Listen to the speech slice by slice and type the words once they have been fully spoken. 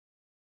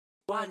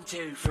1,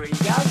 2, 3, go!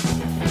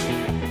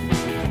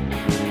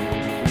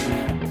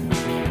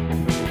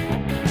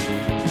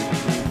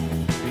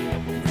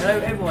 Hello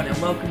everyone and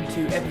welcome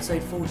to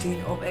episode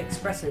 14 of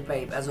Espresso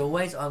Babe. As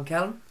always, I'm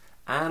Callum.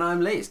 And I'm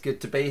Lee. It's good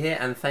to be here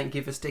and thank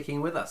you for sticking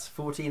with us.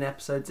 14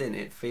 episodes in,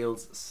 it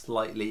feels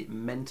slightly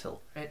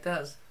mental. It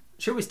does.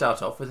 Should we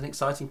start off with an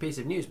exciting piece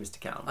of news, Mr.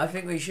 Callum? I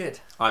think we should.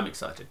 I'm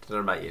excited. I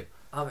don't know about you.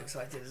 I'm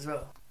excited as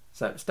well.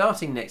 So,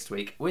 starting next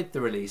week with the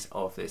release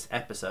of this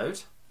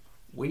episode,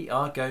 we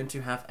are going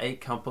to have a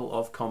couple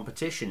of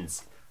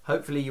competitions.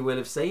 Hopefully you will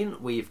have seen,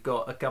 we've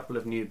got a couple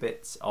of new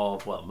bits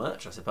of, well,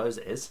 merch, I suppose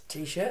it is.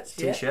 T-shirts,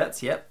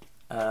 T-shirts, yep.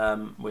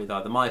 With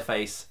either my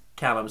face,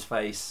 Callum's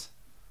face,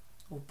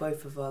 or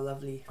both of our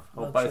lovely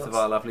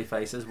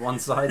faces,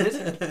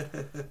 one-sided.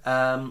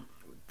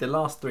 The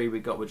last three we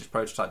got were just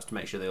prototypes to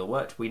make sure they all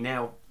worked. We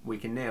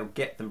can now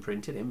get them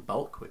printed in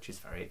bulk, which is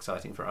very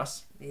exciting for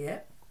us. Yeah.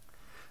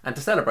 And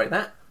to celebrate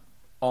that,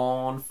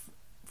 on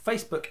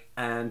Facebook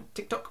and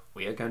TikTok,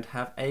 we are going to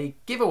have a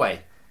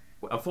giveaway.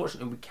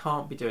 Unfortunately, we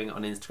can't be doing it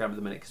on Instagram at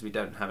the minute because we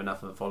don't have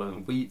enough of a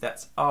following.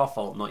 That's our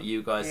fault, not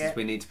you guys, as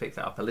we need to pick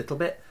that up a little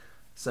bit.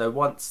 So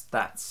once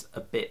that's a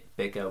bit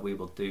bigger, we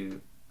will do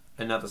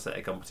another set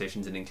of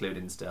competitions and include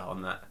Insta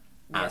on that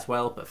as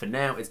well. But for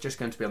now, it's just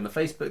going to be on the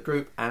Facebook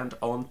group and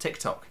on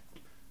TikTok.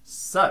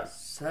 So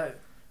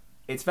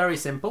it's very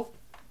simple.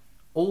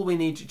 All we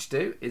need you to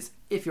do is,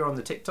 if you're on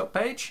the TikTok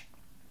page,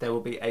 there will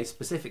be a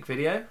specific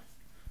video.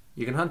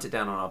 You can hunt it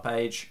down on our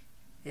page.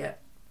 Yeah.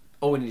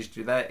 All we need you to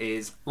do there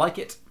is like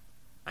it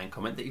and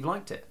comment that you've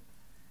liked it.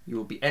 You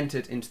will be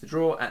entered into the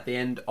draw at the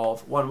end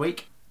of 1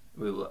 week.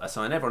 We will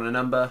assign everyone a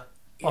number,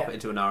 pop it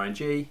into an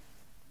RNG,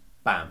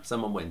 bam,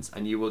 someone wins.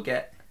 And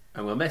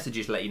we'll message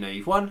you to let you know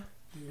you've won.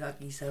 You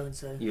lucky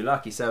so-and-so. You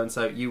lucky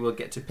so-and-so. You will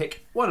get to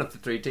pick one of the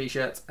 3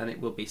 t-shirts and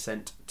it will be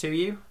sent to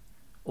you.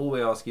 All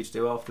we ask you to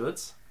do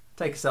afterwards,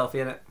 take a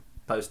selfie in it,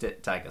 post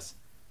it, tag us.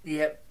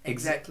 Yep,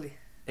 exactly.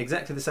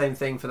 Exactly the same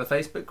thing for the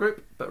Facebook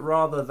group, but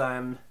rather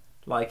than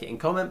like it and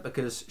comment,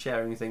 because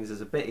sharing things is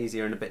a bit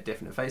easier and a bit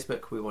different at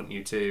Facebook, we want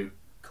you to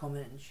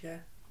comment and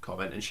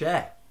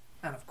share.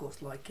 And of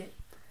course like it.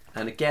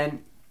 And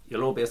again,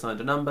 you'll all be assigned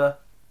a number.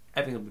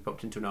 Everything will be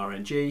popped into an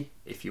RNG.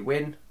 If you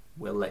win,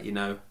 we'll let you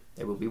know.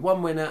 There will be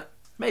one winner.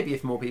 Maybe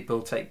if more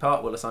people take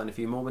part, we'll assign a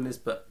few more winners,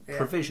 but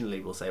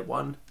provisionally we'll say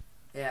one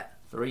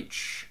for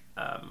each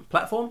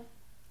platform.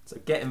 So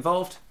get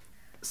involved.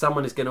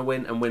 Someone is going to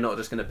win and we're not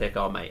just going to pick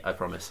our mate, I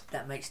promise.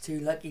 That makes 2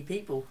 lucky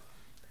people.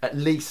 At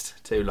least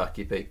 2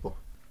 lucky people.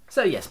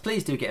 So yes,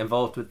 please do get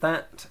involved with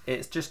that.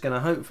 It's just going to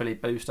hopefully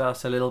boost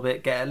us a little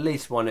bit, get at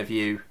least one of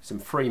you some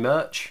free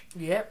merch.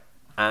 Yep.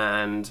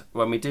 And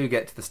when we do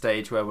get to the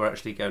stage where we're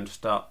actually going to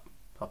start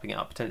popping it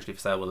up potentially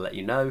for sale, we'll let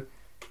you know.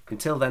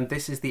 Until then,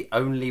 this is the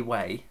only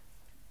way,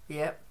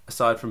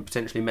 aside from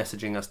potentially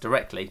messaging us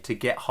directly, to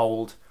get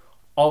hold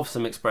of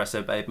some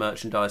Espresso Babe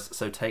merchandise.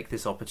 So take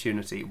this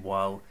opportunity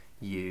while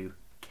you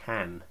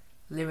can.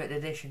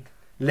 Limited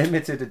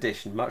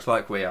edition, much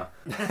like we are.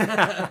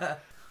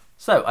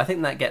 So I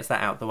think that gets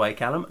that out the way,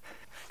 Callum.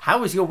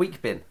 How has your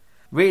week been?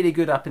 Really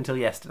good up until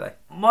yesterday.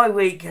 My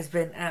week has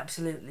been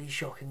absolutely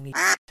shockingly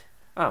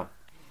Oh.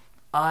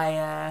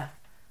 I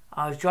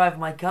was driving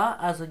my car,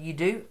 as you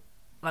do,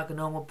 like a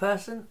normal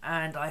person,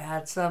 and I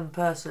had some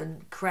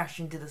person crash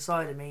into the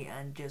side of me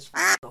and just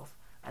off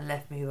and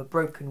left me with a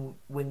broken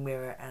wing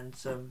mirror and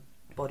some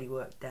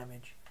bodywork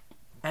damage.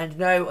 And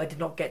no, I did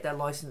not get their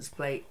license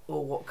plate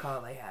or what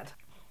car they had.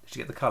 Did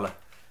you get the colour?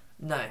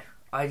 No,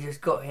 I just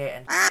got here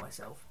and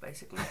myself,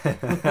 basically.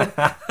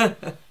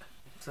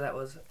 So that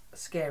was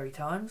scary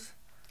times.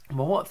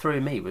 Well, what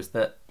threw me was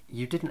that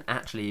you didn't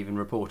actually even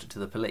report it to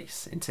the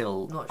police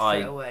until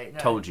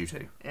told you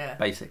to. Yeah.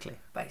 Basically.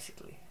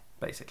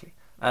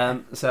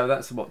 So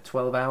that's what,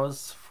 12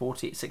 hours,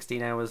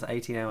 16 hours,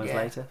 18 hours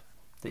later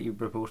that you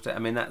reported it. I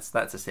mean, that's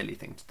a silly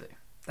thing to do.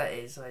 That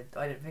is.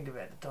 I didn't think of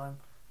it at the time.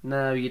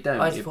 No, you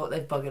don't. I just thought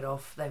they'd buggered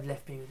off. They've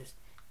left me with this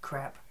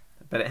crap.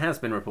 But it has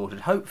been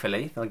reported.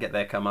 Hopefully they'll get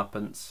their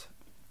comeuppance.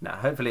 No,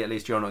 hopefully at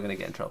least you're not going to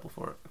get in trouble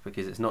for it,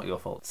 because it's not your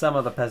fault. Some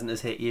other peasant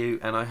has hit you,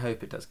 and I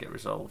hope it does get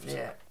resolved.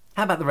 Yeah.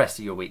 How about the rest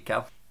of your week,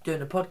 Cal?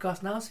 Doing a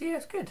podcast now, so yeah,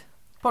 it's good.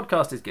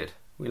 Podcast is good.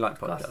 We like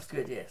podcasts. Podcast is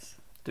good, yes.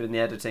 Doing the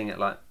editing at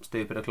like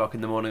stupid o'clock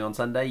in the morning on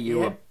Sunday. You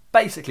were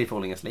basically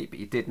falling asleep, but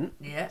you didn't.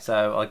 Yeah.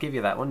 So I'll give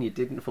you that one. You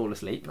didn't fall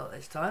asleep. Not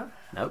this time.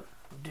 Nope.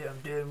 I'm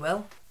doing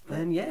well.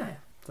 Then yeah.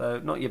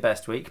 So not your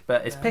best week,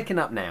 but it's picking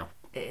up now.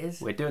 It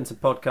is. We're doing some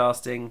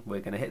podcasting.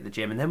 We're going to hit the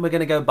gym, and then we're going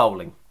to go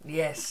bowling.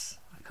 Yes.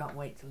 I can't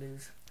wait to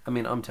lose. I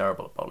mean, I'm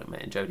terrible at bowling,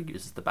 mate, and Jodie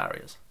uses the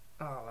barriers.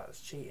 Oh, that was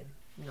cheating.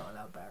 You're not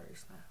allowed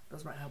barriers now.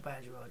 Doesn't matter how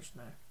bad you are, just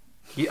know.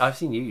 I've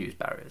seen you use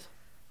barriers.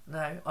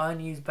 No, I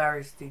only use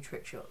barriers to do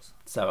trick shots.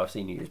 So I've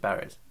seen you use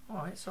barriers.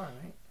 Alright, sorry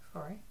mate.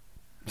 Sorry.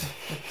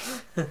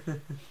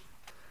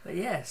 But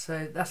yeah,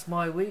 so that's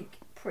my week.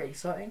 Pretty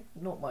exciting.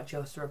 Not much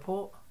else to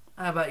report.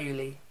 How about you,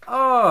 Lee?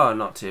 Oh,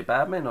 not too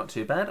bad, mate. Not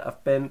too bad.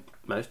 I've been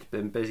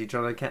busy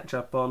trying to catch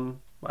up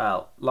on,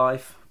 well,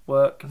 life,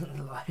 work.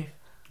 Life.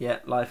 Yeah,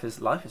 life is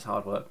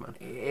hard work, man.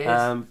 It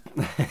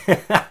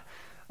is.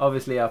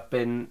 Obviously, I've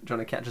been trying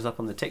to catch us up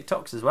on the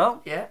TikToks as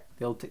well. Yeah.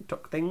 The old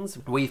TikTok things.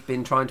 We've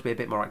been trying to be a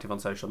bit more active on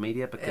social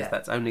media because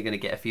that's only going to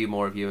get a few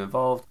more of you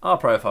involved. Our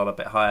profile a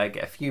bit higher,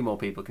 get a few more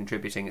people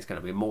contributing. It's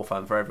going to be more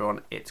fun for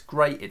everyone. It's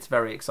great. It's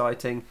very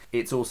exciting.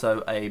 It's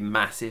also a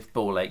massive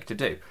ball ache to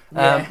do.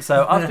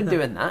 So I've been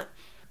doing that.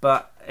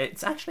 But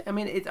it's actually, I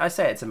mean, I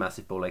say it's a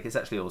massive ball ache. It's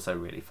actually also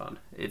really fun.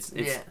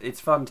 It's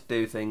fun to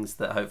do things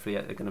that hopefully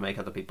are going to make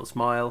other people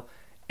smile.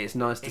 It's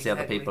nice to see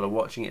other people are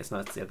watching it. It's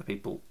nice to see other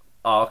people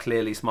are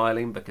clearly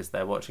smiling because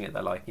they're watching it,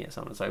 they're liking it,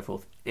 so on and so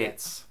forth.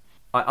 It's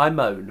I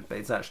moan, but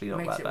it's actually not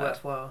that bad. Makes it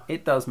worthwhile.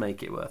 It does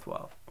make it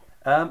worthwhile.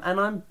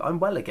 And I'm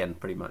well again,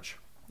 pretty much.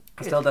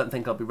 Good. I still don't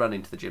think I'll be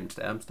running to the gym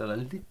today. I'm still a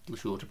little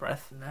short of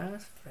breath. No,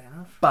 that's fair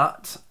enough.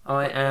 But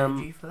I am.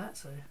 Energy for that,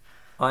 so.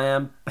 I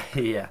am.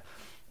 Yeah,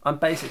 I'm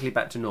basically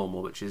back to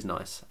normal, which is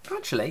nice.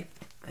 Actually,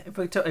 if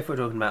we're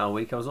talking about our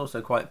week, I was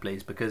also quite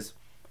pleased because,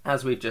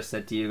 as we've just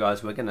said to you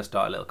guys, we're going to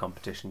start a little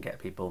competition,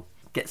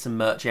 get some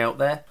merch out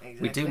there.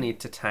 Exactly. We do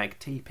need to tag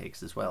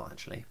T-Pigs as well,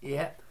 actually.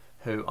 Yeah.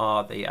 Who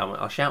are the...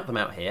 I'll shout them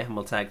out here and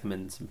we'll tag them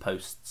in some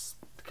posts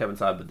to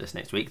coincide with this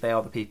next week. They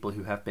are the people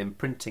who have been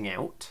printing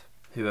out,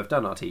 who have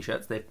done our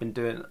T-shirts. They've been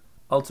doing...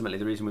 Ultimately,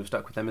 the reason we've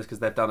stuck with them is because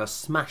they've done a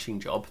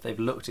smashing job. They've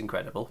looked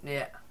incredible.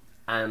 Yeah.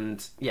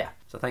 And, yeah,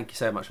 so thank you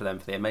so much for them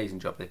for the amazing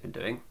job they've been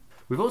doing.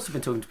 We've also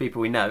been talking to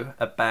people we know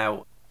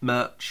about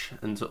merch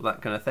and sort of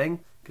that kind of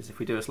thing, because if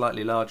we do a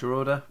slightly larger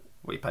order,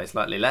 we pay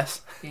slightly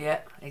less. Yeah,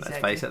 exactly. Let's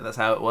face it, that's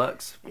how it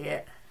works.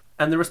 Yeah.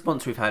 And the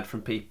response we've had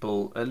from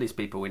people, at least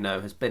people we know,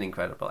 has been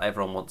incredible.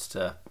 Everyone wants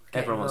to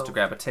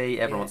grab a tea,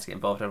 everyone wants to get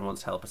involved, everyone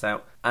wants to help us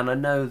out. And I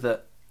know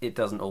that it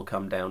doesn't all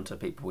come down to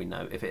people we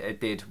know. If it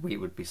did, we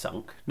would be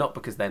sunk. Not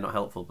because they're not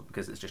helpful, but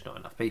because it's just not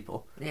enough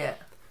people. Yeah.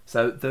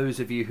 So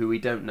those of you who we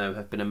don't know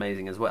have been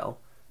amazing as well.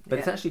 But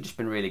it's actually just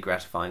been really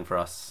gratifying for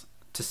us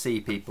to see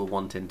people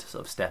wanting to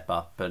sort of step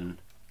up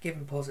and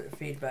giving positive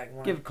feedback.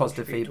 Wanting to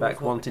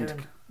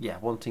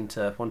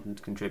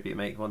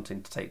contribute,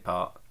 wanting to take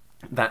part.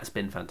 That's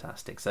been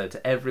fantastic. So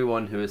to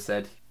everyone who has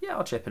said, yeah,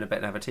 I'll chip in a bit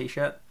and have a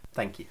T-shirt,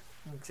 thank you.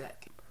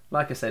 Exactly.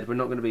 Like I said, we're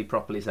not going to be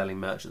properly selling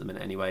merch at the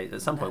minute anyway.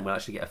 At some point we'll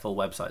actually get a full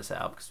website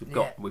set up because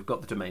we've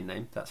got the domain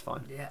name. That's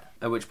fine. Yeah.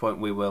 At which point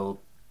we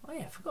will... Oh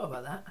yeah, I forgot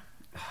about that.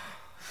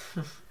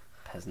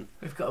 Peasant.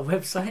 We've got a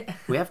website.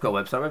 We have got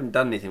a website. We haven't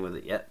done anything with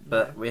it yet,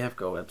 but we have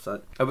got a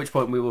website. At which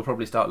point we will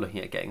probably start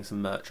looking at getting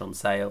some merch on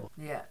sale.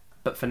 Yeah.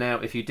 But for now,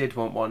 if you did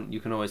want one, you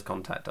can always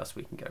contact us.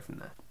 We can go from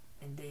there.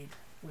 Indeed.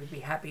 We'd be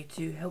happy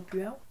to help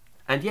you out.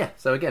 And yeah,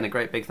 so again, a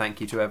great big thank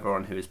you to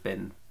everyone who has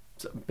been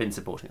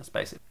supporting us,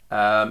 basically.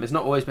 It's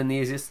not always been the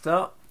easiest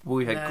start.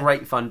 We've had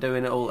great fun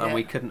doing it all, and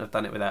we couldn't have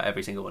done it without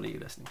every single one of you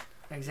listening.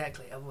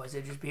 Exactly. Otherwise,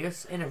 it'd just be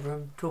us in a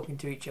room talking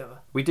to each other.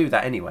 We do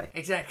that anyway.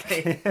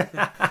 Exactly.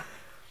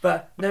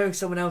 But knowing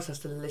someone else has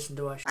to listen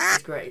to us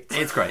is great.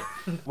 It's great.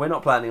 We're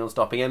not planning on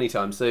stopping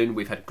anytime soon.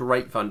 We've had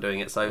great fun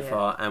doing it so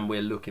far, and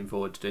we're looking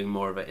forward to doing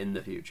more of it in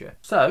the future.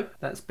 So,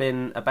 that's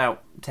been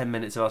about 10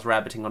 minutes of us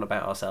rabbiting on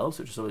about ourselves,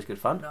 which is always good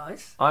fun.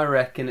 Nice. I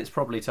reckon it's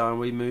probably time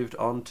we moved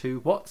on to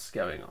what's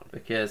going on,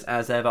 because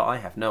as ever, I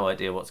have no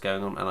idea what's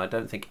going on, and I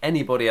don't think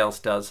anybody else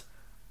does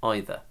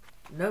either.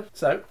 Nope.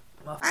 So,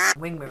 my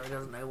wing mirror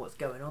doesn't know what's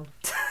going on.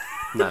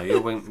 No,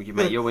 your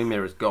wing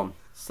mirror's gone.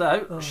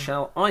 So,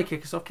 shall I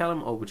kick us off,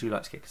 Callum, or would you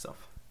like to kick us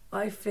off?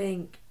 I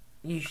think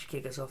you should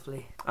kick us off,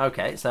 Lee.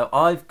 Okay, so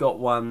I've got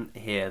one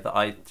here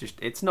that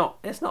it's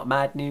not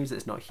mad news,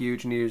 it's not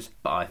huge news,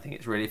 but I think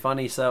it's really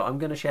funny, so I'm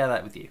going to share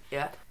that with you.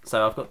 Yeah.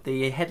 So I've got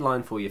the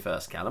headline for you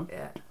first, Callum.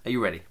 Yeah. Are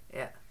you ready?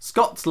 Yeah.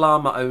 Scots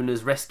llama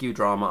owners rescue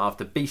drama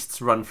after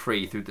beasts run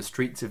free through the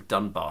streets of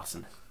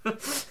Dunbarton.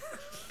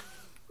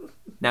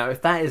 Now,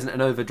 if that isn't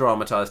an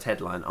over-dramatised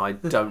headline, I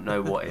don't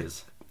know what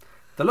is.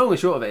 The long and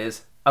short of it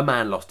is, a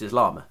man lost his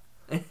llama.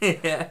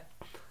 Yeah.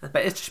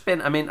 But it's just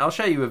been, I mean, I'll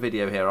show you a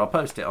video here. I'll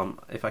post it on,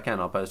 if I can,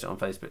 I'll post it on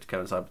Facebook to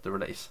coincide with the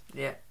release.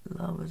 Yeah.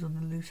 Llamas on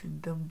the loose in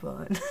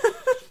Dunbarton.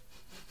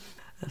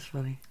 That's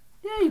funny.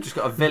 Yeah, you've just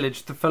got a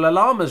village full of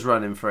llamas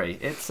running free.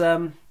 It's, I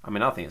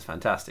mean, I think it's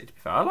fantastic, to be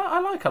fair. I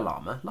like a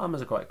llama.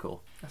 Llamas are quite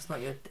cool. That's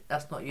not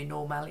your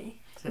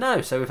normality.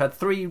 No, so we've had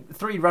three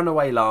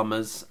runaway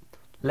llamas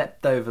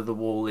leapt over the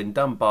wall in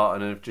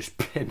Dumbarton and have just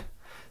been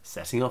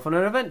setting off on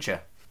an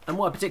adventure. And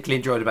what I particularly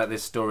enjoyed about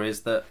this story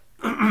is that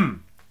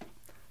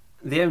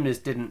the owners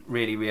didn't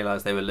really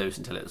realise they were loose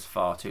until it was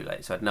far too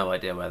late, so I had no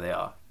idea where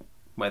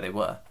they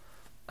were.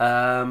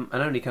 And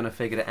only kind of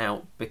figured it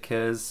out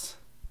because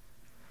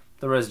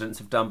the residents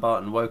of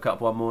Dumbarton woke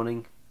up one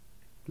morning,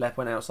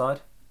 went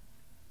outside,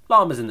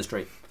 llamas in the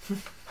street.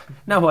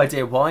 No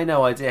idea why,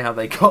 no idea how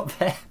they got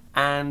there.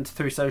 And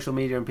through social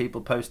media and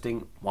people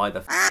posting, why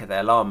the f*** are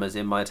there llamas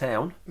in my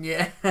town?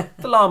 Yeah.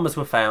 The llamas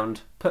were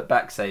found, put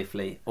back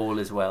safely, all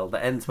is well,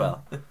 that ends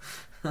well.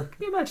 Can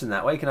you imagine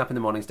that? Waking up in the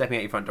morning, stepping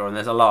out your front door and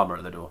there's a llama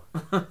at the door.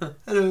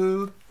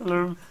 Hello.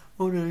 Hello.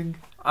 Morning.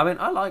 I mean,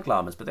 I like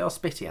llamas, but they are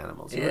spitty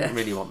animals. You wouldn't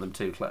really want them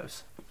too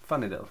close.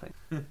 Funny little thing.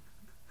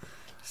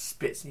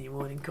 Spits in your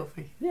morning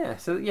coffee. Yeah,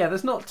 so yeah,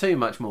 there's not too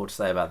much more to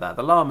say about that.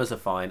 The llamas are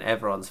fine,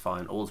 everyone's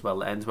fine, all's well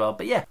that ends well.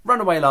 But yeah,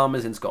 runaway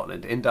llamas in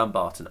Scotland, in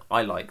Dumbarton.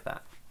 I like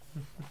that.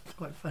 It's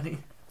quite funny.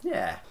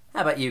 Yeah.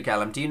 How about you,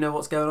 Callum? Do you know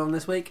what's going on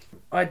this week?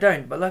 I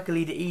don't, but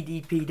luckily the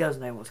EDP does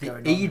know what's going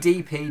on.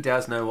 EDP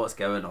does know what's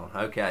going on.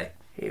 Okay.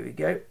 Here we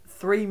go.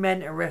 3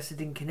 men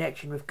arrested in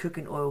connection with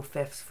cooking oil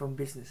thefts from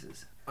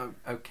businesses. Oh,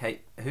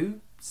 okay.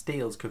 Who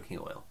steals cooking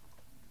oil?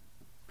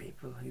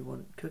 People who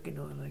want cooking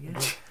oil, I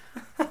guess.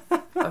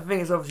 I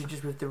think it's obviously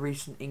just with the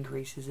recent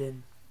increases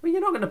in. Well,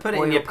 you're not going to put it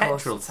in oil your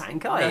costs. petrol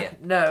tank, are you?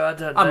 No, I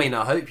don't know. I mean,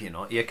 I hope you're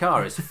not. Your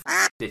car is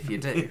if you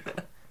do.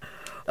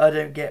 I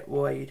don't get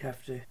why you'd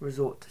have to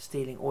resort to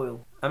stealing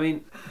oil. I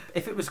mean,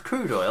 if it was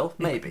crude oil,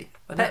 maybe.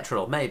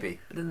 Petrol, maybe.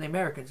 But then the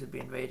Americans would be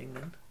invading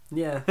them.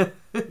 Yeah.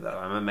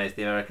 I'm amazed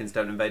the Americans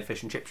don't invade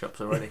fish and chip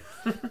shops already.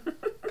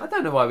 I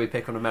don't know why we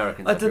pick on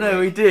Americans. I don't know,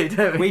 we do,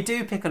 don't we? We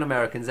do pick on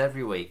Americans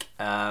every week.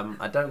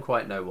 I don't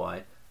quite know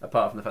why,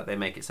 apart from the fact they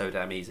make it so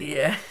damn easy.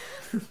 Yeah.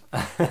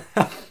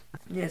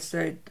 Yeah, so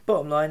the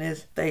bottom line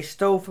is they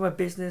stole from a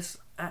business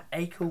at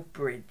Acle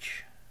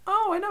Bridge.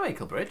 Oh, I know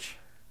Acle Bridge.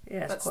 Yeah,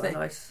 it's That's quite the-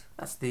 nice.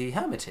 That's the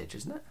Hermitage,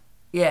 isn't it?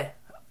 Yeah.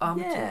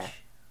 Armitage. Yeah.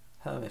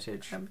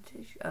 Hermitage.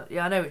 Hermitage.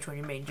 Yeah, I know which one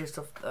you mean, just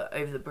off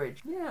over the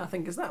bridge. Yeah, I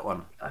think it's that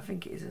one. I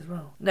think it is as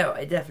well. No,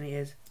 it definitely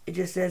is. It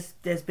just says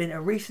there's been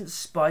a recent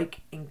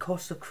spike in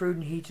costs of crude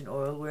and heating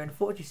oil. We're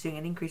unfortunately seeing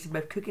an increase in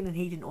both cooking and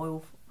heating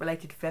oil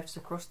related thefts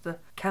across the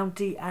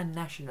county and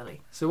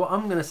nationally. So what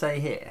I'm going to say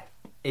here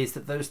is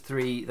that those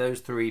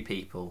three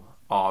people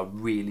are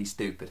really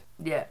stupid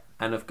Yeah.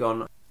 and have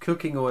gone.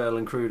 Cooking oil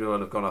and crude oil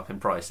have gone up in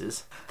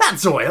prices.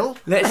 That's oil.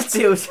 Let's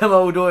steal some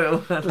old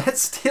oil.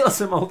 Let's steal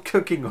some old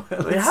cooking oil.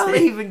 I mean, how are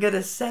they even going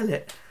to sell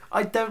it?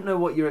 I don't know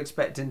what you're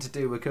expecting to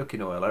do with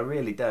cooking oil. I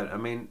really don't. I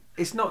mean,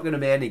 it's not going to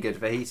be any good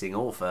for heating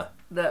or for.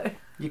 No.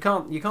 You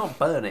can't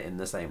burn it in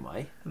the same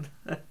way.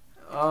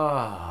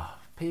 Oh,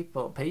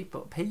 people,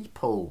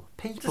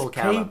 Just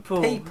Callum.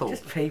 people.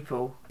 Just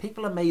people.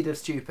 People are made of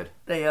stupid.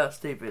 They are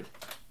stupid.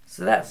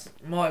 So that's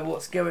my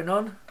what's going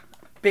on.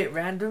 Bit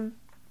random,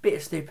 bit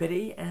of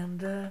stupidity,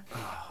 and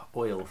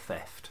Oil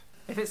theft.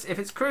 If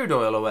it's crude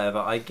oil or whatever,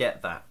 I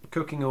get that.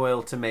 Cooking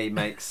oil to me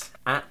makes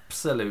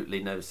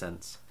absolutely no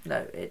sense.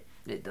 no, it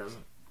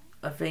doesn't.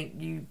 I think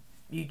you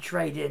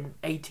trade in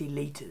 80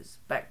 litres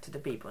back to the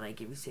people and they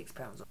give you £6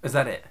 off. Is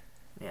that it?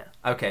 Yeah.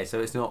 Okay, so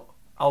it's not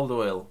old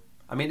oil.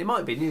 I mean, it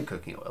might be new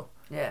cooking oil,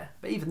 Yeah.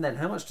 but even then,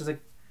 how much does a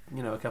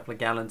couple of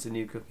gallons of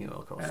new cooking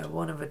oil cost?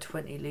 One of the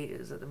 20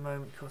 litres at the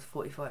moment costs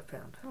 £45.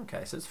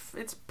 Okay, so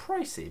it's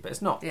pricey, but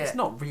it's not. Yeah. It's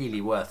not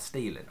really worth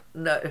stealing,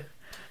 No,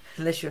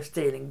 unless you're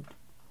stealing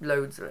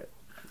loads of it.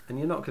 and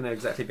you're not going to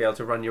exactly be able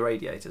to run your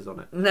radiators on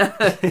it. No.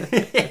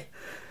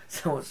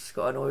 Someone's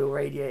got an oil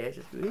radiator.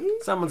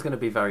 Just, Someone's going to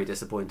be very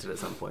disappointed at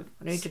some point.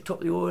 I need to top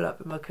the oil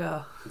up in my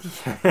car.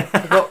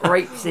 I've got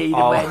rapeseed in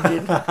my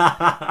engine.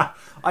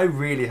 I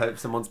really hope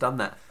someone's done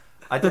that.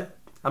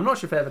 I'm not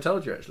sure if I ever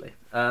told you, actually.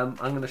 I'm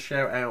going to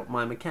shout out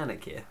my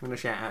mechanic here. I'm going to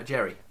shout out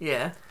Jerry.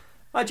 Yeah.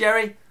 Hi,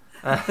 Jerry.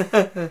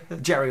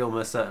 Jerry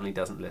almost certainly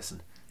doesn't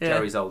listen. Yeah.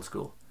 Jerry's old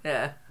school.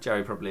 Yeah.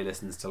 Jerry probably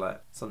listens to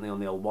like something on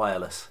the old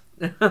wireless.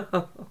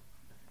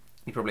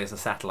 He probably has a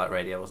satellite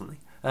radio, wasn't he?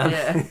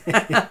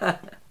 Yeah.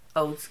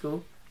 Old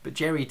school. But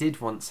Jerry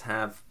did once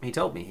have. He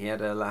told me he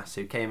had a lass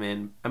who came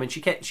in. I mean,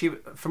 she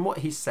from what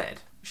he said,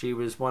 she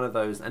was one of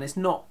those, and it's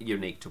not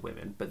unique to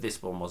women, but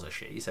this one was a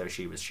she, so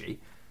she was she.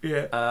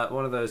 Yeah.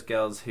 One of those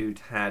girls who'd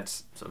had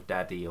sort of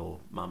daddy or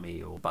mummy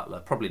or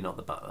butler, probably not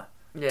the butler,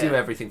 Yeah. do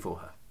everything for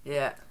her.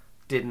 Yeah.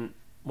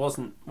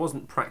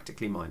 Wasn't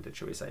practically minded,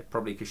 shall we say?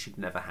 Probably because she'd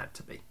never had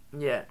to be.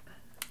 Yeah.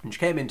 And she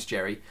came into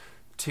Jerry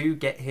to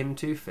get him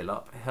to fill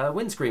up her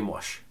windscreen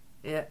wash,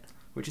 Yeah.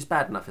 which is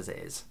bad enough as it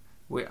is.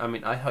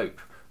 I hope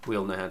we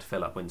all know how to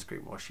fill up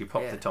windscreen wash. You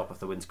pop Yeah. the top of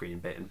the windscreen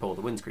bit and pour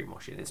the windscreen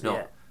wash in. It's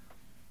Yeah.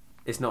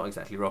 not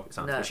exactly rocket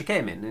science. No. But she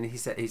came in and he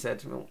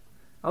said, well,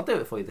 I'll do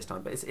it for you this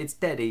time, but it's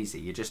dead easy.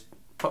 You just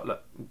pop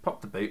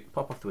the boot,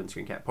 pop off the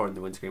windscreen cap, pour in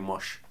the windscreen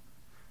wash.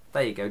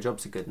 There you go,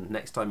 jobs are good, and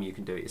next time you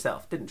can do it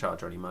yourself. Didn't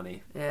charge her any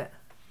money. Yeah.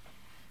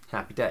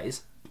 Happy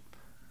days.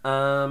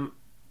 The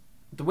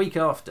week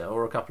after,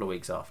 or a couple of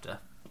weeks after,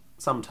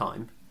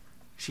 sometime,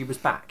 she was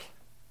back.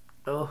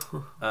 Oh.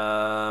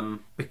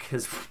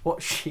 Because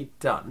what she'd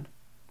done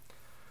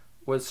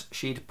was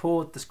she'd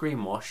poured the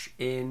screen wash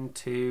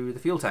into the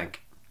fuel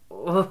tank.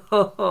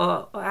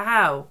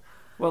 How?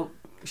 Well,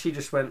 she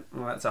just went,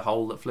 well, that's a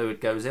hole that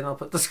fluid goes in, I'll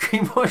put the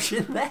screen wash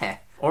in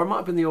there. Or it might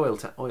have been the oil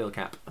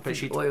cap. But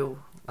she'd Oil.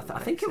 I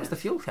think it was the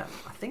fuel cap.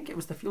 I think it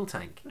was the fuel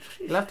tank.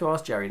 You'll have to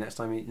ask Jerry next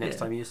time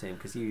you see him,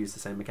 because you use the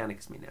same mechanic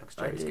as me now, because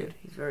Jerry's good.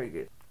 He's very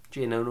good.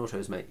 G&O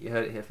Autos, mate. You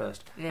heard it here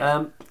first.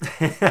 Yeah.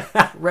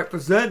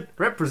 Represent.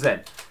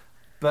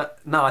 But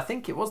no, I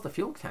think it was the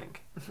fuel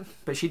tank.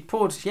 But she'd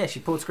poured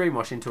screen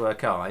wash into her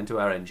car, into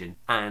her engine,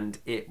 and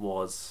it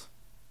was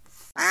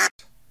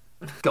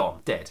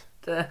gone, dead.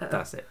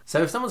 That's it.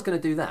 So if someone's going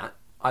to do that,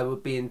 I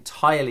would be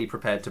entirely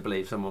prepared to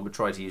believe someone would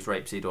try to use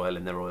rapeseed oil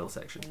in their oil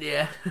section.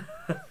 Yeah.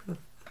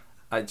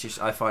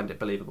 I find it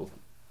believable.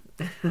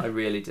 I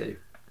really do.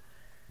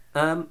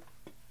 And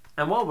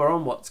while we're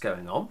on what's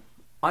going on,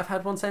 I've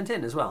had one sent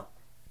in as well.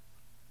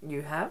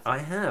 You have? I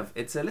have.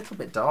 It's a little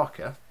bit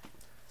darker.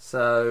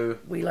 So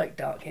We like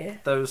dark here.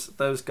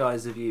 those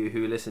guys of you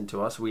who listen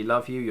to us, we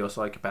love you. You're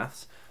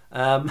psychopaths.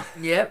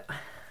 Yep.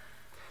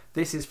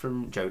 This is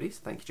from Jodie's.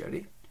 Thank you,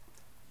 Jodie.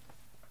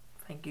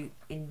 Thank you,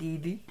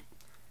 indeedy.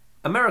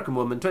 American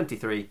woman,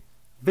 23,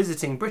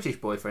 visiting British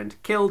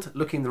boyfriend, killed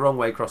looking the wrong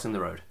way crossing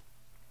the road.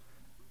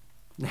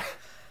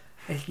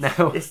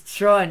 Now, It's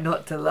trying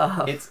not to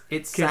laugh.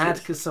 it's sad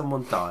because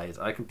someone died.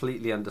 I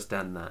completely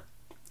understand that.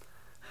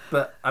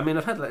 But, I mean,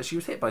 I've had that. She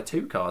was hit by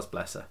 2 cars,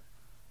 bless her.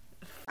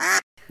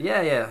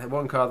 Yeah,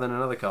 one car then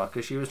another car,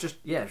 because she was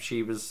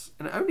she was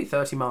only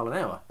 30 mile an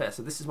hour. Yeah,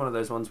 so this is one of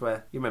those ones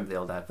where, you remember the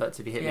old adverts,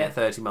 if you hit me at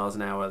 30 miles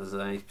an hour, there's an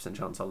 80%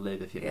 chance I'll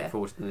live. If you hit me at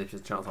 40, there's an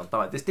 80% chance I'll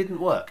die. This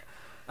didn't work.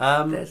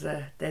 There's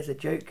a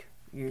joke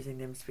using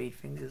them speed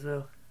things as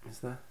well. Is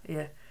there?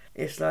 Yeah.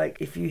 It's like,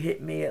 if you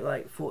hit me at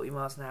like 40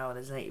 miles an hour,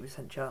 there's an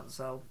 80% chance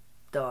I'll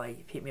die.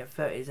 If you hit me at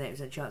 30, there's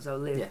an 80% chance I'll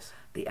live. Yes.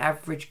 The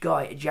average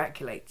guy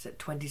ejaculates at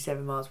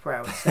 27 miles per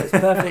hour, so it's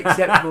perfectly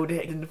acceptable to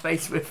hit in the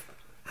face with.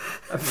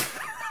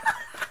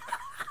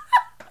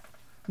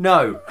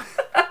 No.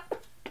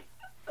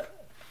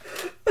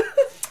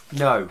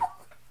 No.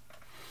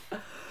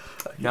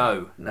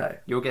 No. No.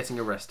 You're getting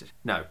arrested.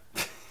 No.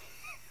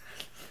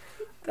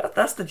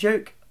 That's the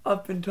joke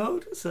I've been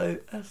told, so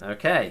that's...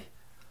 Okay.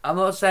 I'm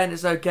not saying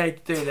it's okay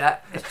to do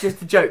that. It's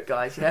just a joke,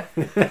 guys, yeah?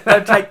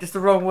 Don't take this the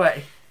wrong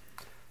way.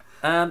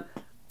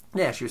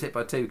 Yeah, she was hit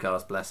by 2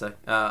 cars, bless her,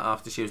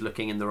 after she was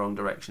looking in the wrong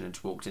direction and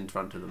just walked in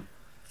front of them.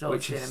 So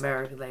obviously in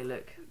America they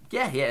look...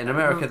 Yeah, in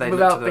America they look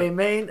without to the... being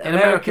mean, in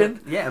American.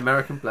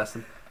 American, bless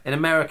them. In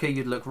America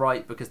you'd look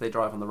right because they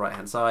drive on the right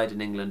hand side. In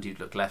England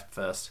you'd look left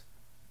first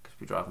because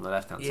we drive on the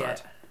left hand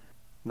side.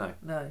 No.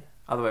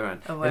 Other way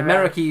around. In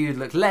America you'd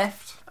look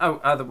left.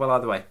 Oh,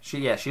 other way. She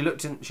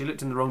looked in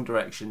the wrong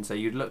direction, so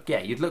you'd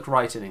look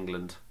right in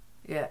England.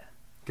 Yeah.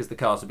 Because the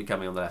cars would be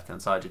coming on the left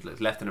hand side. You'd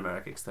look left in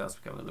America because the cars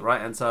would be coming on the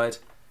right hand side.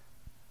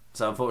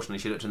 So unfortunately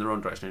she looked in the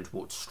wrong direction and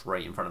walked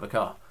straight in front of the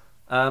car.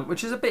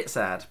 Which is a bit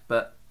sad,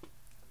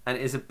 and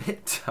it is a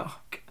bit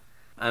dark.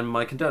 And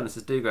my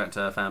condolences do go out to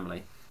her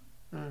family.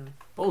 Mm.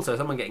 But also,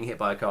 someone getting hit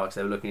by a car because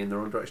they were looking in the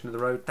wrong direction of the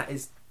road, that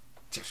is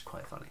just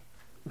quite funny.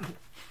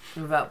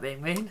 Without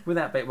being mean. When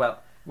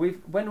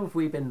have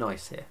we been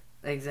nice here?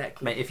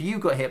 Exactly. Mate, if you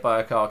got hit by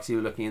a car because you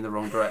were looking in the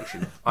wrong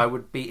direction, I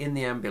would be in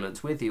the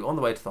ambulance with you on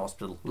the way to the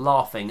hospital,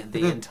 laughing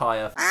the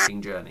entire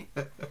f***ing journey.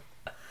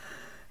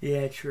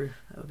 Yeah, true.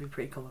 That would be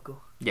pretty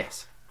comical.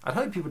 Yes. I'd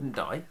hope you wouldn't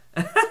die.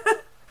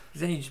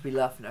 Because then you'd just be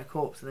laughing at a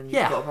corpse and then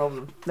you've got a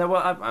problem. No,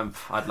 well,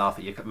 I'd laugh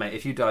at you. Mate,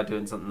 if you die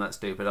doing something that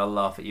stupid, I'll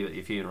laugh at you at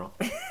your funeral.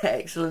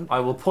 Excellent. I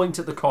will point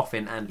at the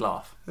coffin and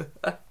laugh.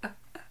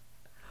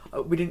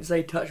 We didn't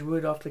say touch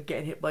wood after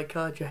getting hit by a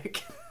car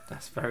joke.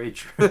 That's very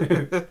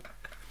true.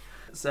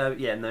 So,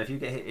 yeah, no,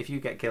 if you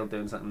get killed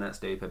doing something that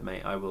stupid,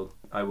 mate, I will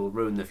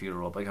ruin the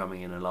funeral by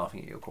coming in and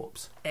laughing at your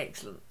corpse.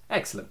 Excellent.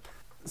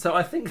 So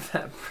I think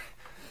that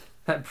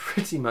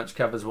pretty much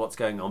covers what's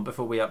going on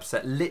before we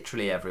upset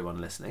literally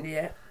everyone listening.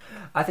 Yeah.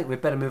 I think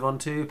we'd better move on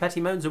to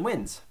petty moans and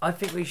wins. I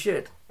think we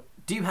should.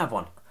 Do you have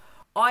one?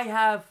 I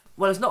have...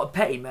 Well, it's not a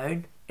petty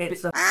moan.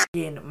 It's a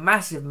f***ing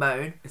massive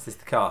moan. Is this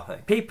the car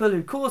thing? People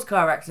who cause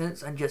car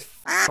accidents and just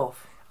f***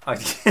 off.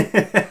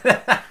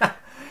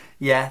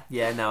 Yeah,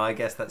 no, I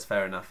guess that's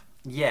fair enough.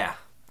 Yeah.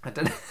 I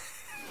don't know.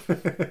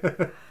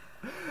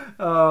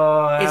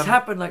 It's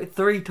happened like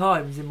 3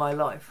 times in my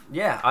life.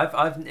 Yeah,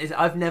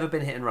 I've never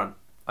been hit and run.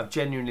 I've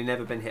genuinely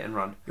never been hit and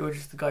run. You're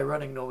just the guy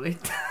running normally.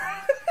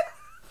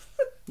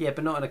 Yeah,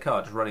 but not in a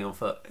car, just running on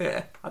foot.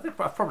 Yeah. I think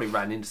I've probably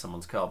ran into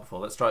someone's car before.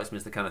 That strikes me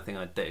as the kind of thing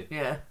I'd do.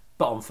 Yeah.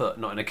 But on foot,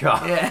 not in a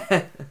car.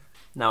 Yeah.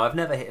 No, I've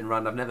never hit and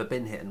run. I've never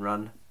been hit and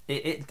run.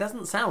 It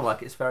doesn't sound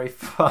like it's very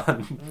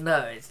fun. No,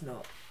 it's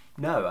not.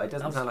 No, it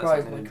doesn't I'm sound like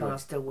surprised something my I enjoy. car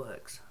still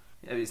works.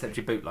 Except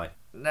your boot light.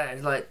 No,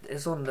 it's like,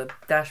 it's on the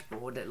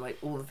dashboard. Like,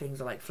 all the things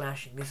are like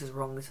flashing. This is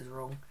wrong, this is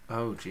wrong.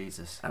 Oh,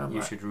 Jesus. And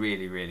You should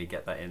really, really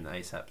get that in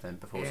ASAP then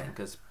before, Yeah.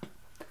 because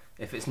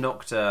if it's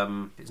knocked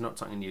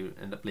something you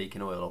end up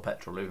leaking oil or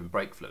petrol or even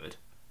brake fluid,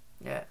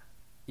 Yeah.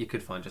 you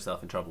could find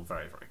yourself in trouble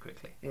very, very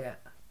quickly. Yeah.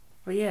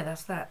 But yeah,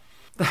 that's that.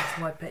 That's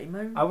my petty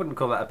moan. I wouldn't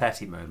call that a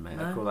petty moan, mate.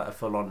 No. I'd call that a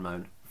full-on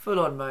moan. Full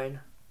on moan.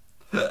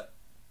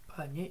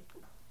 Pardon you.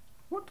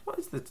 What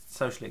is the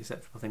socially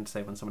acceptable thing to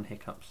say when someone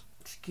hiccups?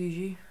 Excuse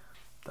you.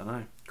 Don't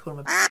know. Call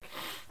him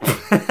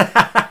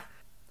a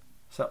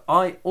So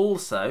I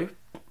also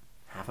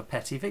have a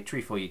petty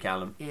victory for you,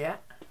 Callum. Yeah.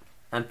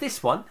 And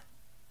this one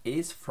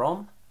is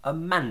from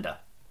Amanda.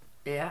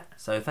 Yeah.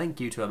 So thank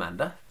you to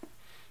Amanda.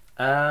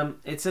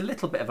 It's a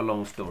little bit of a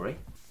long story.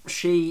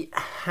 She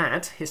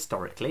had,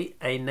 historically,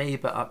 a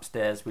neighbour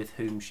upstairs with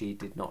whom she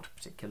did not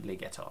particularly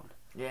get on.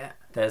 Yeah.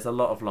 There's a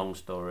lot of long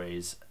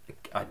stories.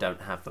 I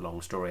don't have the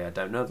long story. I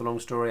don't know the long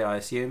story, I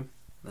assume.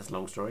 There's a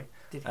long story.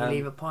 Did he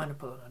leave a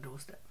pineapple on her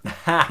doorstep?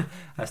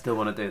 I still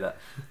want to do that.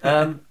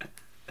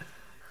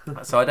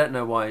 So I don't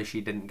know why she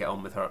didn't get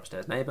on with her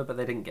upstairs neighbour, but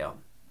they didn't get on.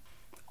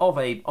 of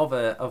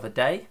a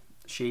day,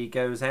 she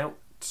goes out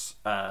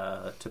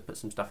to put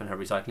some stuff in her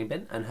recycling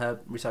bin, and her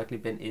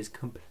recycling bin is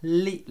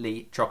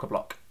completely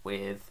chock-a-block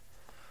with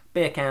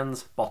beer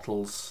cans,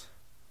 bottles,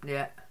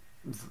 Yeah.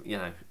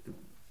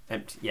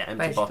 empty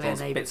Basically bottles,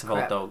 a neighbour's bits of old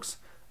crap. dogs.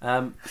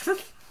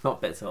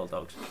 Not bits of old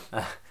dogs.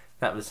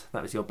 That was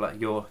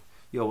your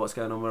what's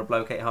going on when a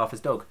bloke ate half his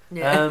dog.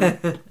 Yeah.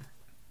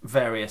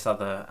 Various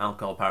other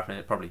alcohol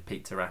paraphernalia, probably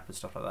pizza wrap and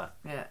stuff like that.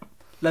 Yeah.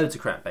 Loads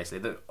of crap basically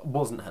that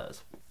wasn't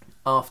hers.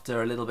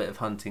 After a little bit of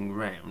hunting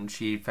round,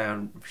 she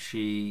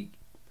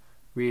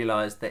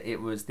realised that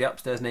it was the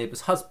upstairs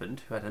neighbour's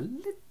husband who had a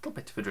little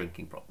bit of a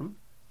drinking problem,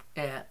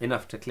 Yeah.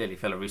 enough to clearly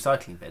fill a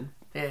recycling bin,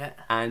 Yeah.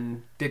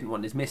 and didn't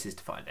want his missus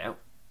to find out.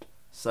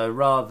 So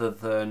rather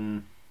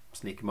than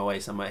sneak him away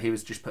somewhere, he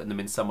was just putting them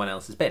in someone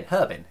else's bin,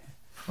 her bin,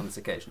 on this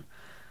occasion.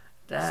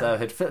 Damn. So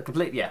had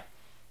completely,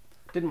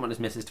 didn't want his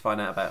missus to find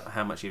out about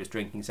how much he was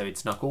drinking, so he'd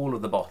snuck all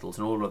of the bottles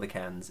and all of the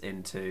cans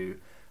into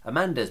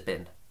Amanda's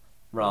bin,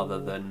 rather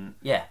than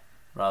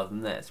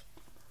theirs.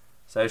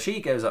 So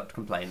she goes up to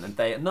complain, and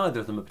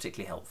neither of them are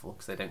particularly helpful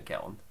because they don't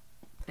get on.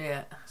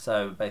 Yeah.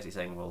 So basically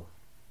saying, well,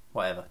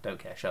 whatever, don't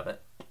care, shove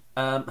it.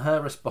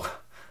 Her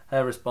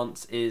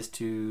response is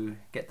to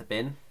get the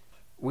bin,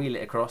 wheel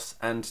it across,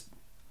 and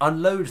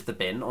unload the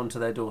bin onto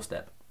their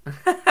doorstep.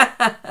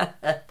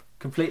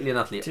 Completely and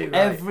utterly. Too right.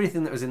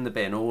 Everything that was in the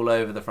bin all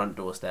over the front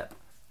doorstep.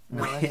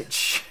 Nice.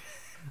 Which,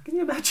 can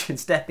you imagine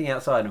stepping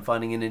outside and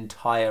finding an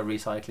entire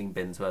recycling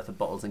bin's worth of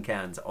bottles and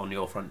cans on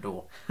your front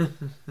door?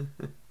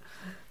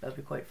 That'd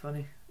be quite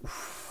funny.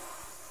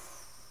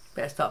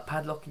 Better start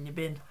padlocking your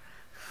bin.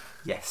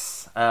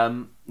 Yes.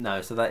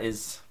 No. So that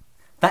is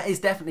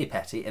definitely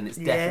petty, and it's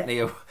definitely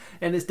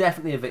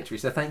a victory.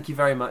 So thank you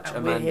very much, And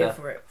Amanda, we're here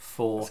for it.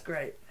 for That's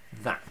great.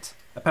 that.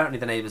 Apparently,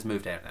 the neighbours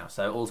moved out now,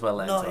 so all's well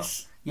there.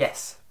 Nice.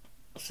 Yes.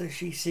 So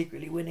she's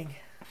secretly winning.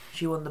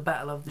 She won the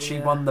battle of the... She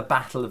won the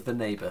battle of the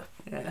neighbour.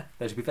 Yeah.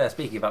 Though to be fair,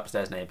 speaking of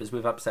upstairs neighbours,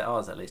 we've upset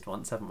ours at least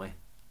once, haven't we?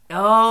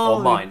 Oh!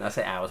 Or mine. I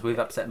say ours. We've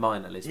upset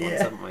mine at least once,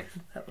 haven't we?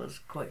 That was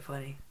quite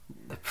funny.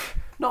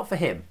 Not for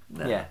him.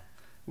 No. Yeah.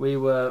 We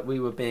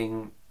were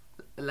being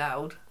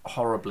Loud.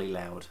 horribly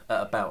loud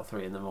at about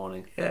 3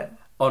 a.m. Yeah.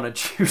 on a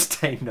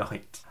Tuesday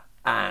night.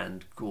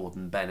 And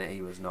Gordon Bennett,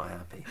 he was not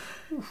happy.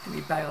 Did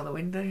he bang on the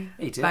window?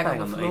 He did. Bang He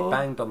on the floor?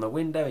 banged on the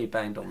window. He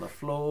banged on the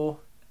floor.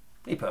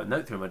 He put a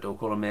note through my door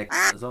calling me a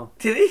as well.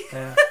 Did he?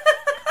 Yeah.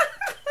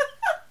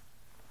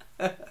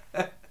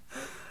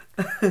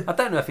 I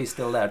don't know if he's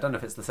still there. I don't know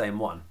if it's the same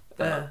one.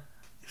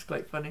 It's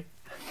quite funny.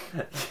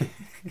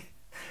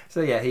 So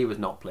yeah, he was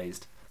not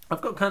pleased.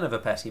 I've got kind of a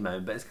petty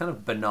moan, but it's kind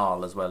of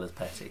banal as well as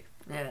petty.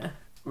 Yeah.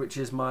 Which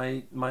is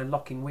my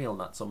locking wheel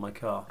nuts on my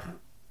car.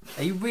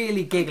 Are you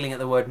really giggling at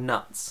the word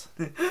nuts?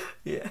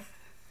 Yeah.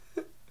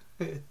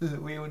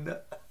 Wheel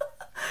nut.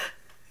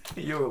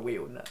 You're a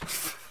wheel nut.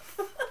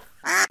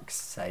 Fuck's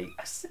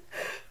sakes.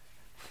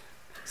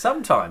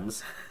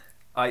 Sometimes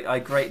I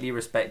greatly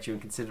respect you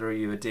and consider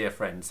you a dear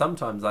friend.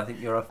 Sometimes I think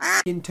you're a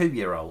f***ing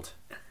 2-year-old.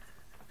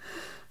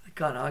 I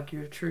can't argue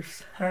with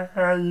truth.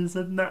 You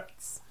said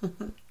nuts.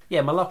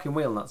 Yeah, my locking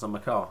wheel nuts on my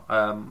car.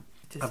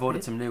 I've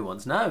ordered some new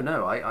ones.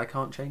 No, I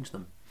can't change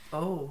them.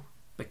 Oh.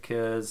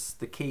 Because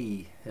the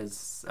key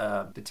has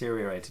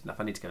deteriorated enough.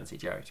 I need to go and see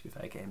Jerry, to be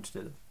fair, get him to do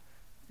them.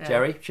 Yeah.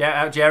 Jerry, shout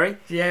out Jerry.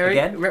 Jerry,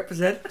 Again.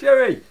 represent.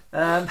 Jerry!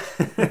 Yeah,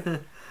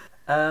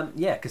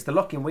 because the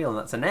locking wheel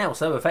nuts are now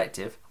so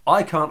effective,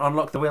 I can't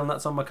unlock the wheel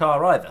nuts on my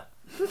car either.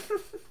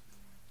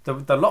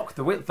 The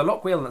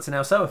lock wheel nuts are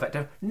now so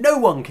effective, no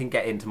one can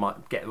get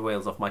the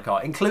wheels off my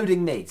car,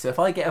 including me. So if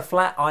I get a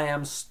flat, I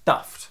am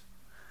stuffed.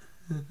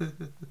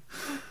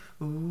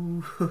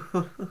 Ooh.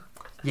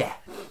 Yeah,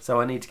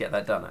 so I need to get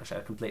that done.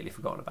 Actually, I've completely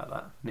forgotten about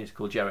that. I need to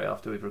call Jerry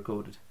after we've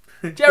recorded.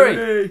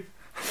 Jerry!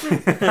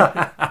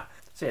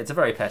 So yeah, it's a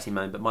very petty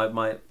moan, but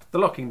the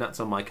locking nuts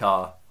on my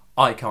car,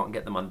 I can't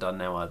get them undone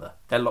now either.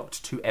 They're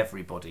locked to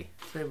everybody.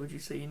 So would you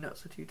say your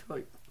nuts are too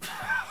tight?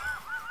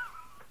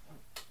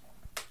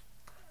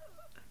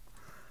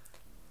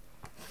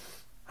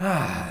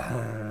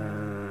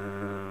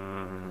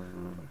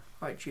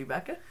 Right,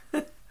 Chewbacca.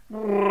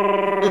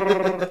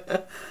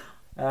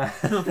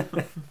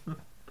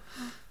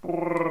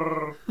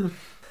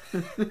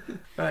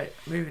 Right,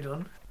 moving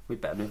on. We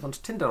better move on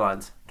to Tinder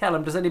lines.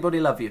 Callum, does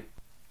anybody love you?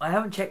 I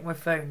haven't checked my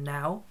phone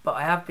now, but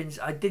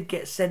I did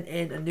get sent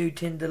in a new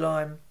Tinder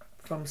line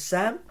from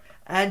Sam,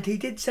 and he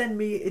did send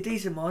me a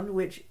decent one,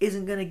 which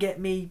isn't going to get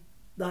me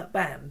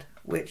banned,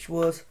 which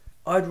was,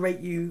 I'd rate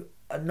you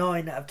a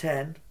 9 out of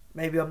 10.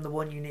 Maybe I'm the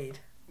one you need.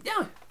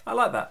 Yeah, I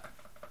like that.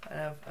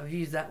 And I've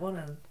used that one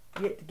and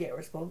yet to get a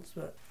response,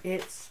 but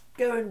it's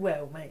going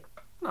well, mate.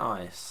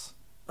 Nice.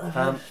 I've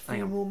had a hang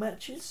few on. more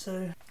matches,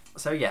 so...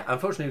 So yeah,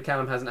 unfortunately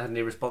Callum hasn't had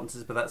any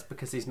responses, but that's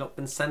because he's not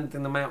been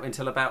sending them out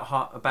until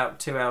about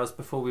 2 hours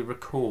before we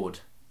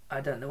record.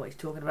 I don't know what he's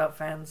talking about,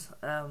 fans.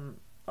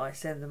 I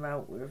send them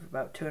out with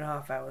about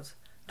 2.5 hours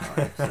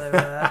time,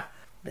 so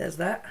there's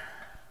that.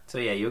 So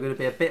yeah, you're going to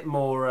be a bit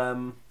more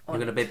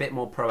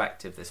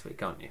proactive this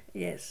week, aren't you?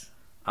 Yes.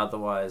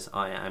 Otherwise,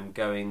 I am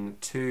going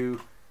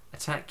to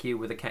attack you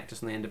with a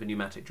cactus on the end of a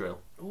pneumatic drill.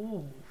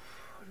 Ooh.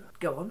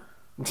 Go on.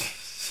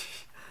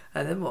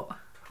 And then what?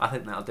 I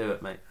think that'll do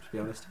it, mate, to be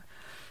honest.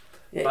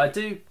 Yeah, But I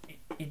do...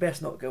 You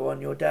best not go on.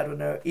 Your dad will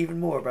know even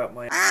more about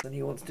my ass than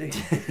he wants to.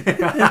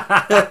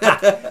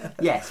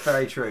 Yes,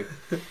 very true.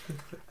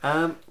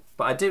 But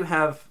I do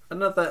have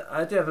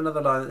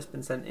another line that's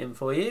been sent in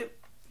for you.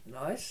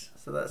 Nice.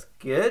 So that's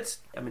good.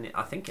 I mean,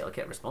 I think it'll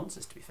get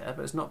responses, to be fair,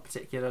 but it's not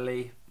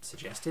particularly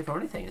suggestive or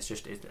anything. It's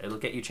just, it'll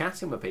get you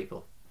chatting with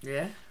people.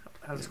 Yeah.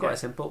 It's quite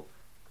simple.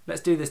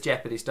 Let's do this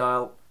Jeopardy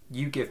style.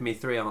 You give me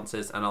 3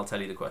 answers and I'll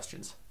tell you the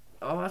questions.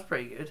 Oh, that's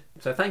pretty good.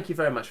 So thank you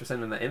very much for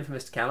sending that in for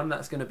Mr. Callum.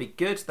 That's going to be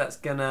good. I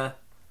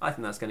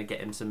think that's going to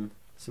get him some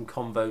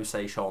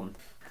conversation.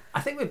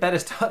 I think we'd better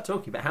start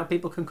talking about how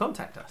people can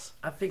contact us.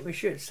 I think we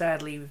should.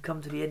 Sadly, we've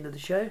come to the end of the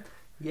show.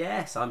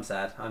 Yes, I'm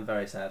sad. I'm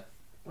very sad.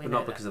 We But know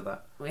not because of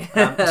that.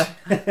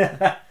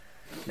 that.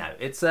 No,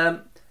 it's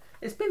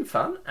been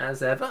fun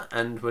as ever,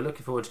 and we're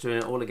looking forward to doing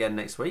it all again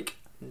next week.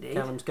 Indeed.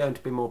 Callum's going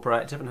to be more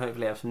proactive and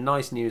hopefully have some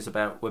nice news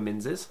about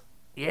women's.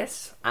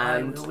 Yes,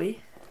 And will we?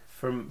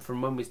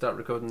 From when we start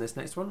recording this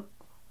next one,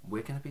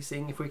 we're going to be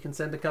seeing if we can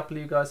send a couple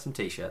of you guys some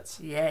t-shirts.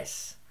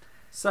 Yes.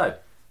 So,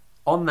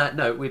 on that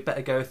note, we'd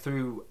better go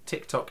through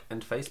TikTok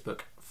and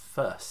Facebook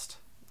first.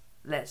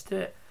 Let's do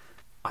it.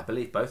 I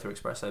believe both are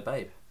Espresso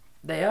Babe.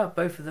 They are.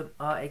 Both of them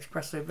are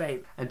Espresso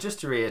Babe. And just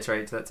to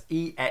reiterate, that's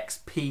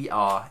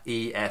EXPRESSO.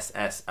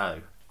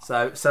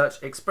 So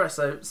search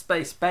Espresso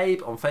space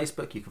Babe on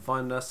Facebook, you can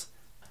find us.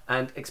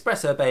 And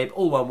Espresso Babe,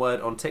 all one word,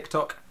 on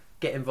TikTok.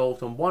 Get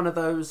involved on one of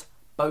those,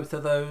 both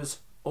of those,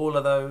 all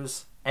of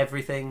those,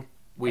 everything.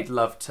 We'd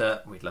love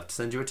to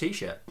send you a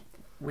t-shirt.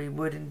 We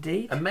would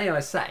indeed. And may I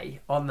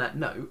say, on that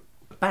note,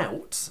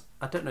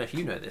 I don't know if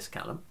you know this,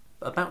 Callum,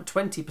 but about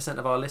 20%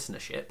 of our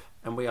listenership,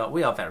 and we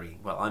are very,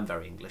 well, I'm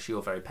very English,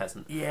 you're very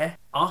peasant, Yeah.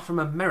 are from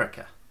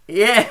America.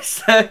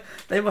 Yes.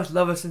 They must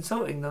love us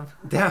insulting them.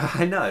 Yeah,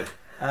 I know.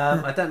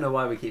 I don't know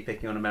why we keep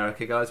picking on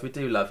America, guys. We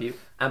do love you.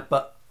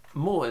 But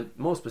more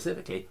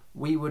specifically,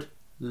 we would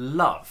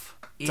love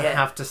to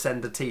have to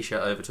send a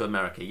t-shirt over to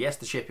America. Yes,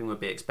 the shipping would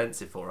be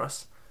expensive for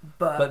us,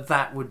 but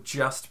that would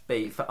just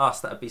be, for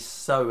us, that would be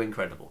so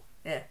incredible.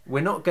 Yeah.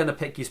 We're not going to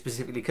pick you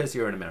specifically because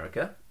you're in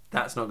America.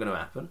 That's not going to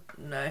happen.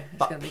 No, it's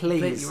But going to be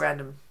please, completely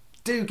random.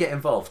 Do get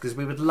involved, because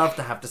we would love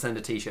to have to send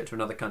a t-shirt to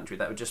another country.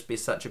 That would just be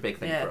such a big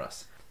thing for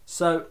us.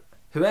 So,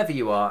 whoever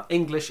you are,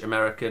 English,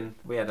 American,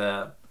 we had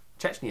a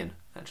Chechnyan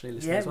actually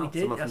listening as well. We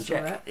did. Someone from I saw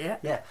Czech. that. Yeah.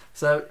 Yeah.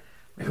 So,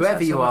 We whoever also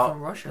had you someone are,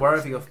 from Russia wherever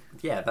listening.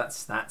 you're,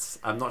 that's.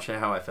 I'm not sure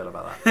how I feel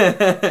about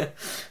that.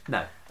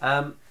 No.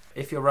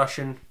 If you're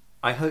Russian,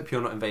 I hope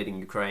you're not invading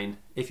Ukraine.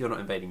 If you're not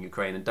invading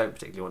Ukraine and don't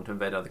particularly want to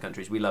invade other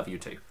countries, we love you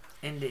too.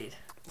 Indeed.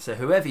 So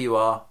whoever you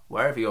are,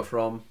 wherever you're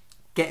from,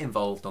 get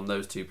involved on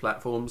those 2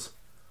 platforms.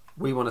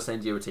 We want to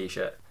send you a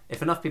t-shirt.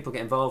 If enough people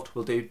get involved,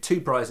 we'll do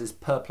 2 prizes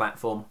per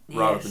platform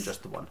rather than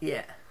just the one.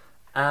 Yeah.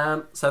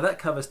 So that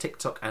covers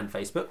TikTok and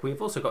Facebook.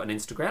 We've also got an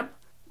Instagram,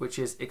 which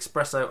is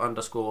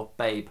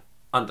Espresso_Babe_.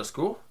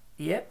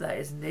 Yep, that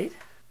is indeed.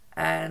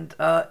 And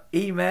our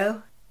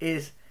email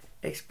is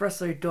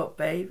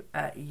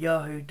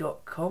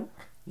espresso.babe@yahoo.com.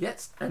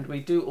 Yes, and we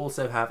do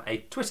also have a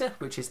Twitter,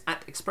 which is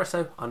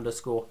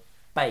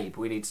 @Espresso_Babe.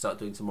 We need to start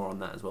doing some more on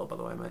that as well, by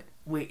the way, mate.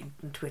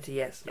 Twitter,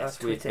 yes. Our Yes,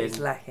 Twitter is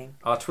lacking.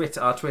 Our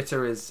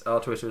Twitter is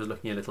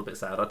looking a little bit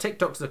sad. Our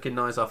TikTok's looking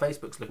nice. Our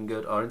Facebook's looking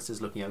good. Our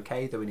Insta's looking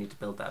okay, though we need to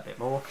build that a bit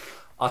more.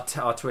 Our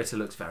Twitter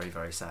looks very,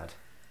 very sad.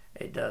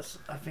 It does.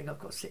 I think I've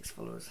got 6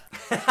 followers.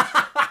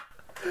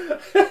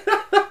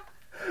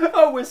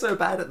 Oh, we're so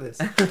bad at this.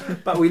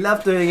 But we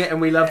love doing it,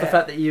 and we love the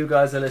fact that you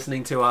guys are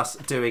listening to us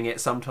doing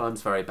it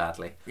sometimes very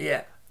badly.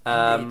 Yeah.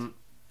 And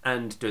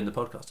doing the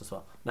podcast as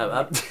well.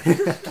 No.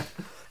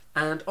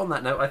 And on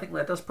that note, I think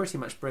that does pretty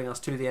much bring us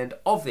to the end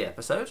of the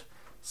episode.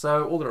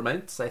 So all that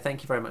remains to say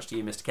thank you very much to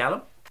you, Mr.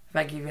 Callum.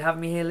 Thank you for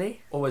having me here,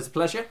 Lee. Always a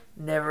pleasure.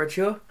 Never a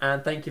chore.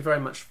 And thank you very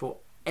much for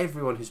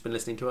everyone who's been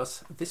listening to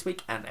us this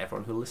week and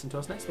everyone who'll listen to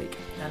us next week.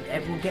 And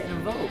everyone getting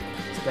involved.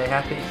 Stay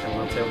happy, and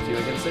we'll talk to you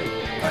again soon.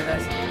 Bye,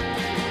 guys.